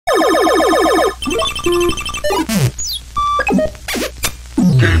Game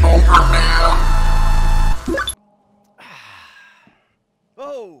over now.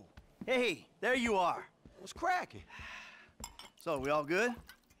 Oh, hey, there you are. What's cracking? So, we all good?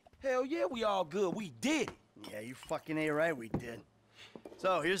 Hell yeah, we all good. We did it. Yeah, you fucking ain't right, we did.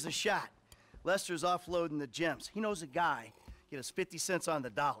 So, here's the shot. Lester's offloading the gems. He knows a guy. Get us 50 cents on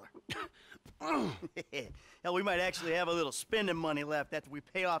the dollar. Hell, we might actually have a little spending money left after we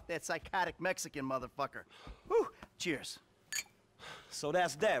pay off that psychotic Mexican motherfucker. Whew, cheers. So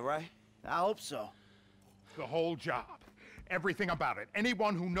that's that, right? I hope so. The whole job. Everything about it.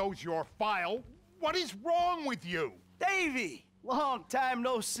 Anyone who knows your file, what is wrong with you? Davey! Long time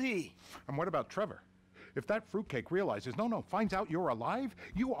no see. And what about Trevor? If that fruitcake realizes, finds out you're alive,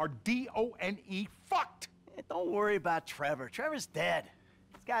 you are D-O-N-E fucked! Don't worry about Trevor. Trevor's dead.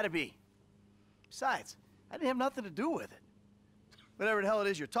 It's gotta be. Besides, I didn't have nothing to do with it. Whatever the hell it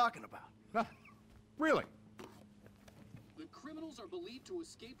is you're talking about. Huh? Really? The criminals are believed to have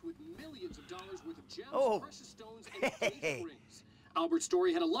escaped with millions of dollars worth of gems, precious stones, and engagement rings. Albert's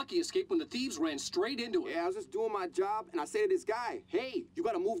story had a lucky escape when the thieves ran straight into it. Yeah, I was just doing my job, and I say to this guy, hey, you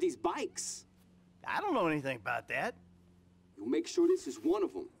gotta move these bikes. I don't know anything about that. You make sure this is one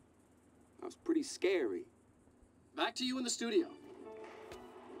of them. That was pretty scary. Back to you in the studio.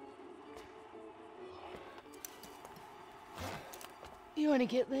 You want to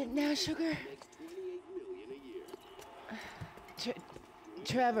get lit now, sugar?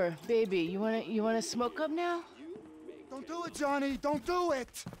 Trevor, baby, you wanna smoke up now? Don't do it, Johnny. Don't do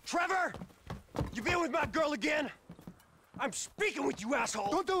it. Trevor! You been with my girl again? I'm speaking with you, asshole!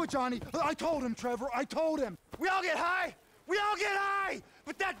 Don't do it, Johnny. I told him, Trevor. I told him. We all get high! We all get high!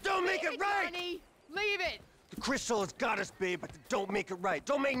 But that don't make it right! Johnny, leave it! The crystal has got us, babe, but it don't make it right.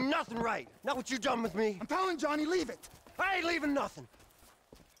 Don't make nothing right. Not what you done with me. I'm telling Johnny, leave it. I ain't leaving nothing.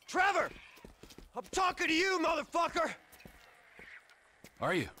 Trevor! I'm talking to you, motherfucker!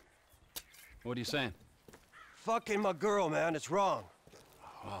 Are you? What are you saying? Fucking my girl, man. It's wrong.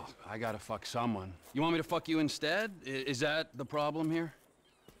 Well, I gotta fuck someone. You want me to fuck you instead? Is that the problem here?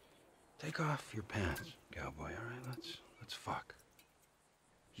 Take off your pants, cowboy, all right? Let's fuck.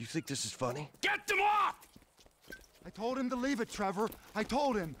 You think this is funny? Get them off! I told him to leave it, Trevor. I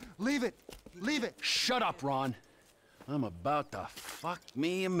told him. Leave it. Leave it. Shut up, Ron. I'm about to fuck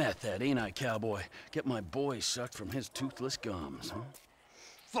me a meth head, ain't I, cowboy? Get my boy sucked from his toothless gums, huh?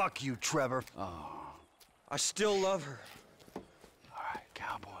 Fuck you, Trevor. Oh. I still love her. All right,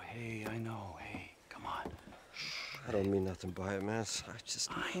 cowboy. Hey, I know. Hey, come on. I don't mean nothing by it, man.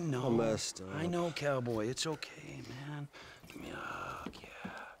 I know. I'm messed up. I know, cowboy. It's okay, man. Give me a hug, yeah.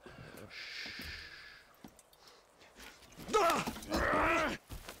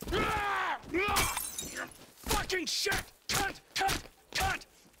 Fucking shit! Cunt!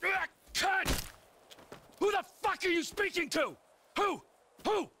 Who the fuck are you speaking to? Who?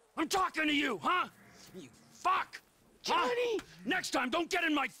 I'm talking to you, huh? You fuck! Johnny! Huh? Next time, don't get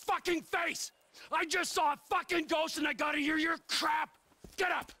in my fucking face! I just saw a fucking ghost and I gotta hear your crap!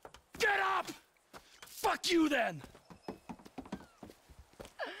 Get up! Get up! Fuck you then!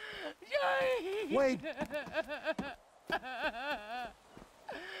 Johnny! Wait.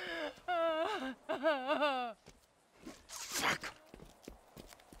 Fuck!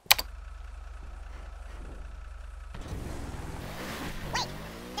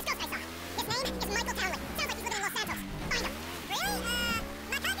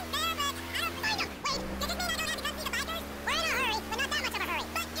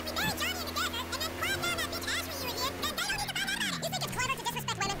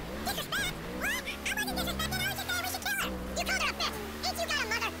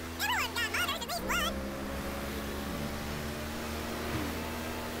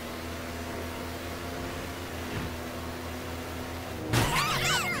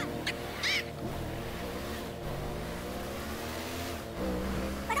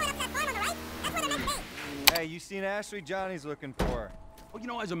 Hey, you seen Ashley? Johnny's looking for her. Well, you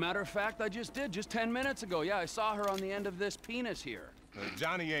know, as a matter of fact, I just did, just 10 minutes ago. Yeah, I saw her on the end of this penis here.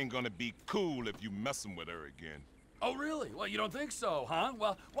 Johnny ain't gonna be cool if you messing with her again. Oh, really? Well, you don't think so, huh?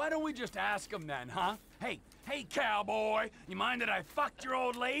 Well, why don't we just ask him then, huh? Hey, cowboy, you mind that I fucked your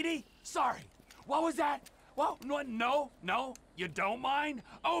old lady? Sorry. What was that? Well, no, you don't mind?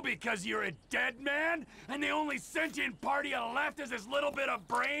 Oh, because you're a dead man? And the only sentient part you left is this little bit of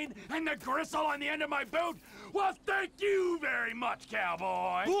brain and the gristle on the end of my boot? Well, thank you very much,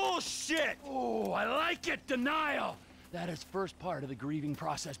 cowboy. Bullshit! Oh, I like it, denial. That is first part of the grieving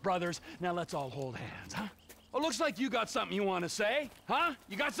process, brothers. Now let's all hold hands, huh? Well, looks like you got something you want to say, huh?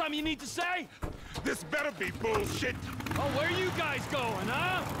 You got something you need to say? This better be bullshit. Oh, where you guys going,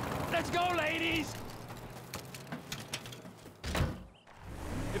 huh? Let's go, ladies.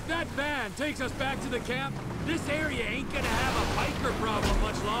 If that van takes us back to the camp, this area ain't gonna have a biker problem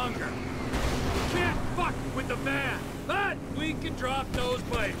much longer. We can't fuck with the van, but we can drop those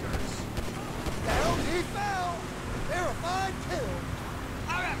bikers. Down he fell. Verified kill.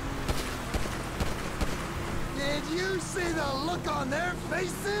 Did you see the look on their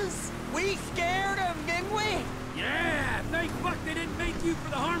faces? We scared them, didn't we? Yeah, thank fuck they didn't make you for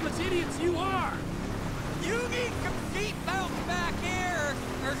the harmless idiots you are. You need some seatbelts back here,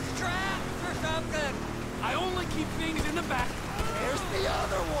 or straps or something. I only keep things in the back. There's the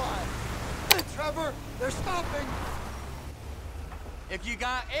other one. Trevor, they're stopping. If you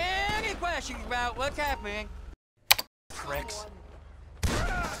got any questions about what's happening... Pricks.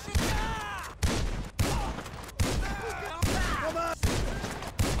 Come on.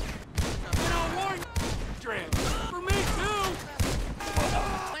 And I'll warn you, Drake. For me too.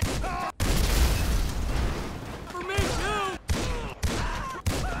 For me too.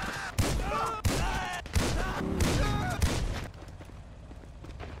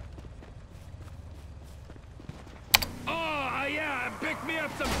 Oh, yeah, pick me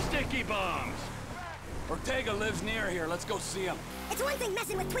up some sticky bombs. Ortega lives near here. Let's go see him. It's one thing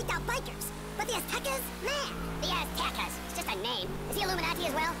messing with tweaked out bikers, but the Aztecas? Man! The Aztecas. It's just a name. Is he Illuminati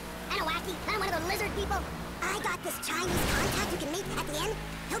as well? And a wacky? Kind of one of the lizard people? I got this Chinese contact you can meet at the end.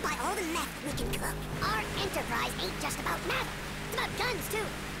 He'll buy all the meth we can cook. Our enterprise ain't just about meth. It's about guns, too.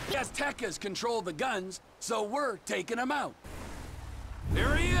 The Aztecas control the guns, so we're taking them out.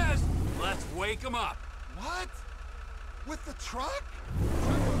 There he is. Let's wake him up. What? With the truck?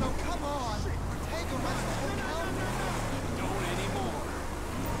 Trevor, no, come on. Ortega runs the whole town. Don't anymore.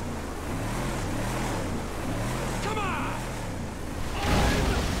 Come on! I'm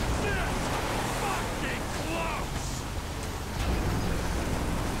this fucking close!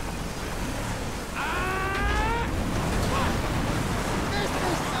 This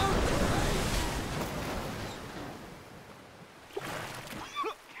is so great.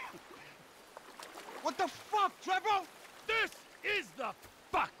 What the fuck, Trevor? This is the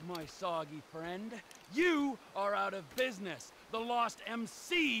fuck, my soggy friend. You are out of business. The Lost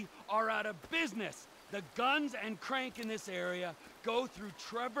MC are out of business. The guns and crank in this area go through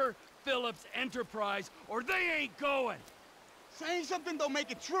Trevor Phillips' enterprise, or they ain't going. Saying something don't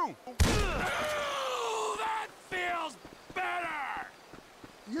make it true. Ooh, that feels better!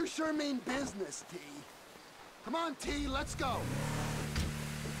 You sure mean business, T. Come on, T, let's go.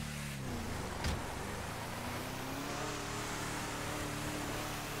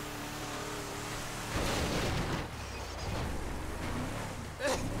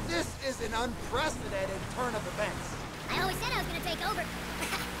 This is an unprecedented turn of events. I always said I was gonna take over.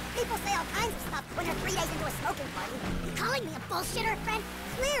 People say all kinds of stuff when they're 3 days into a smoking party. You calling me a bullshitter, friend?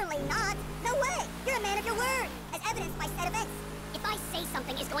 Clearly not. No way. You're a man of your word, as evidenced by said events. If I say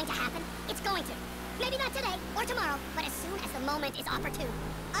something is going to happen, it's going to. Maybe not today or tomorrow, but as soon as the moment is opportune.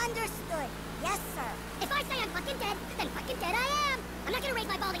 Understood. Yes, sir. If I say I'm fucking dead, then fucking dead I am. I'm not gonna raise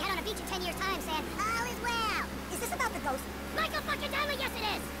my balding head on a beach in 10 years' time saying, all is well. Is this about the ghost? Michael fucking Dudley, yes it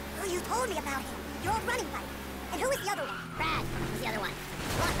is. Oh, you told me about him. Your running buddy. And who is the other one? Brad is the other one.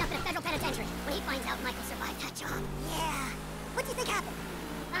 Locked up in a federal penitentiary when he finds out Michael survived that job. Yeah. What do you think happened?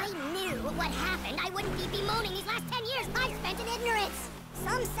 I knew what happened. I wouldn't be bemoaning these last 10 years I've spent in ignorance.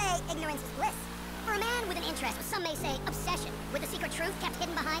 Some say ignorance is bliss. For a man with an interest, or some may say obsession, with the secret truth kept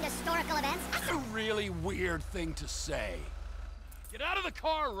hidden behind historical events. That's a really weird thing to say. Get out of the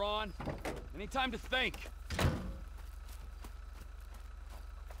car, Ron. Any time to think.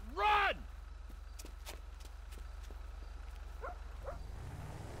 Run!